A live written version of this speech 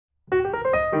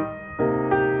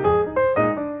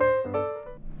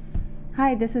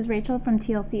Hi, this is Rachel from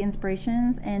TLC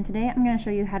Inspirations, and today I'm going to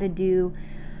show you how to do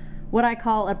what I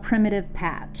call a primitive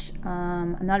patch.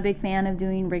 I'm not a big fan of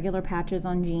doing regular patches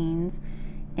on jeans,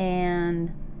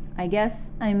 and I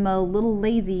guess I'm a little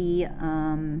lazy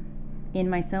in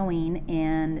my sewing,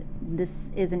 and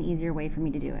this is an easier way for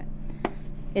me to do it.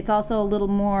 It's also a little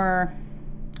more,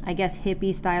 I guess,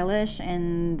 hippie stylish,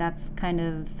 and that's kind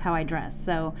of how I dress.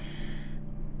 So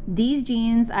these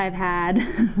jeans I've had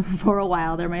for a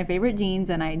while. They're my favorite jeans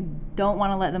and I don't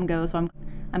want to let them go, so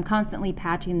I'm constantly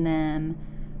patching them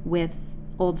with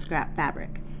old scrap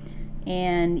fabric.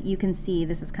 And you can see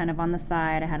this is kind of on the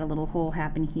side. I had a little hole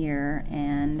happen here,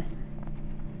 and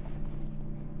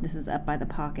this is up by the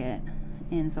pocket.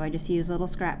 And so I just use little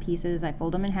scrap pieces. I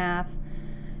fold them in half,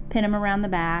 pin them around the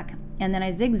back, and then I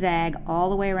zigzag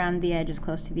all the way around the edge, as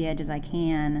close to the edge as I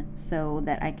can, so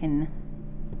that I can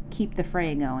keep the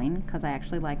fray going, because I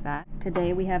actually like that.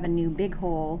 Today we have a new big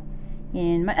hole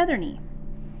in my other knee.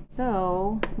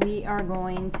 So we are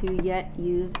going to yet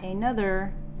use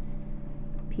another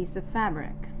piece of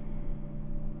fabric.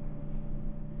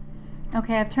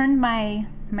 Okay, I've turned my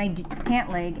pant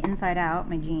leg inside out,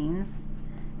 my jeans,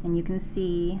 and you can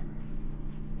see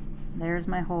there's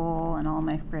my hole and all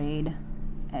my frayed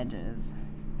edges.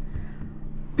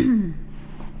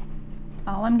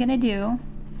 All I'm gonna do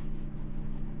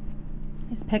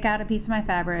is pick out a piece of my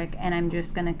fabric, and I'm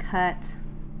just gonna cut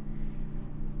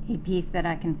a piece that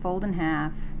I can fold in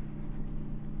half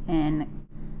and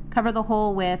cover the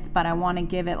hole with, but I want to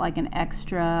give it like an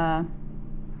extra,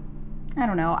 I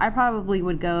don't know, I probably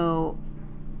would go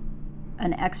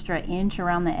an extra inch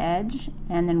around the edge,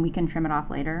 and then we can trim it off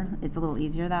later. It's a little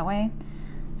easier that way.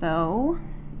 So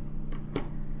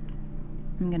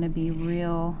I'm gonna be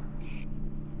real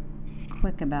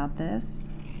quick about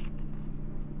this.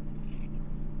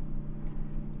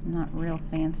 Not real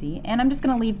fancy, and I'm just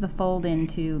gonna leave the fold in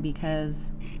too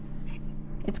because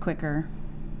it's quicker.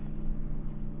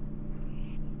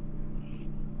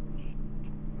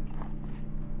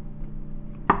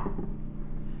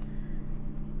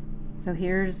 So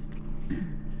here's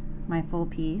my full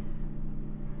piece,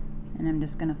 and I'm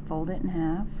just gonna fold it in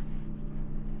half,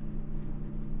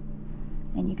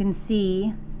 and you can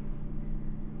see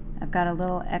I've got a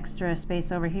little extra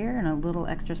space over here and a little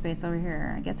extra space over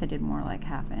here. I guess I did more like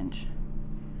 ½ inch.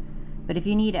 But if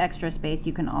you need extra space,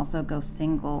 you can also go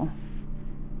single.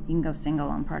 You can go single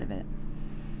on part of it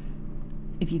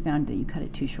if you found that you cut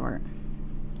it too short.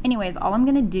 Anyways, all I'm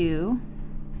gonna do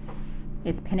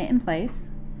is pin it in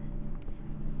place.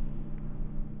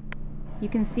 You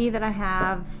can see that I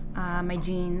have my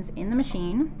jeans in the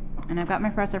machine, and I've got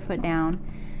my presser foot down,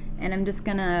 and I'm just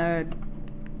gonna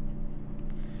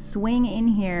swing in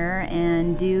here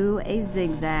and do a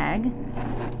zigzag.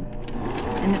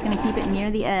 I'm just going to keep it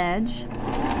near the edge.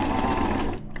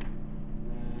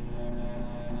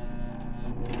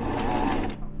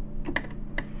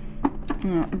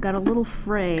 I've got a little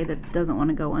fray that doesn't want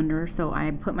to go under, so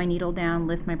I put my needle down,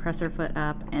 lift my presser foot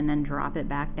up, and then drop it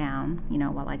back down, you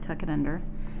know, while I tuck it under.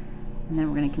 And then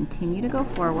we're going to continue to go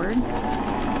forward.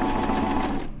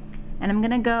 And I'm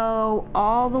going to go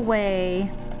all the way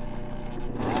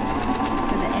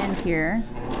here,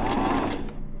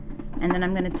 and then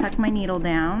I'm going to tuck my needle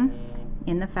down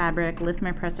in the fabric, lift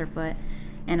my presser foot,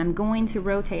 and I'm going to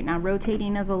rotate. Now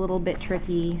rotating is a little bit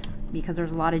tricky because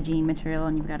there's a lot of jean material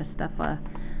and you've got to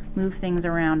move things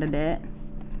around a bit,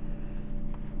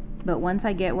 but once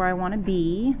I get where I want to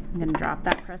be, I'm going to drop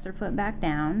that presser foot back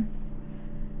down,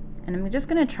 and I'm just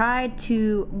going to try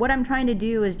to, what I'm trying to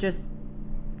do is just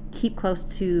keep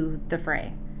close to the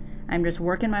fray. I'm just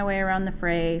working my way around the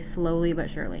fray slowly but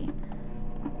surely.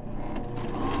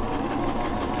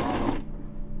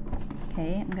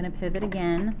 Okay, I'm going to pivot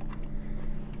again.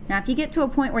 Now if you get to a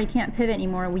point where you can't pivot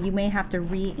anymore, you may have to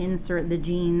reinsert the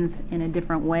jeans in a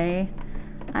different way.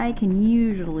 I can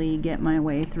usually get my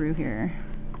way through here,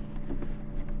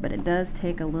 but it does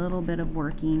take a little bit of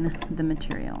working the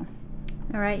material.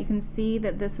 Alright, you can see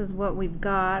that this is what we've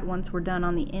got once we're done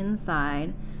on the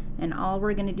inside. And all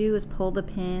we're going to do is pull the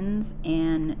pins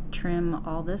and trim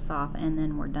all this off, and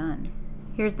then we're done.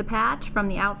 Here's the patch from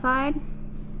the outside.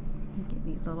 Get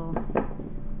these little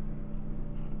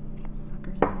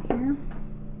suckers out of here.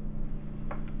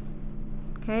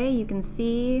 Okay, you can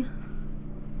see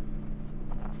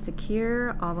it's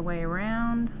secure all the way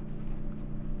around,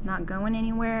 not going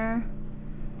anywhere.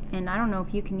 And I don't know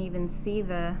if you can even see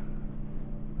the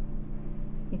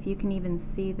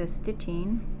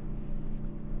stitching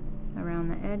around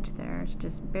the edge there. It's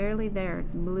just barely there.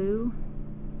 It's blue,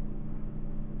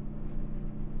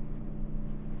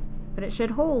 but it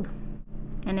should hold.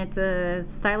 and it's a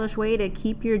stylish way to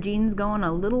keep your jeans going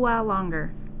a little while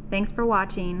longer. Thanks for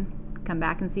watching. Come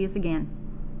back and see us again.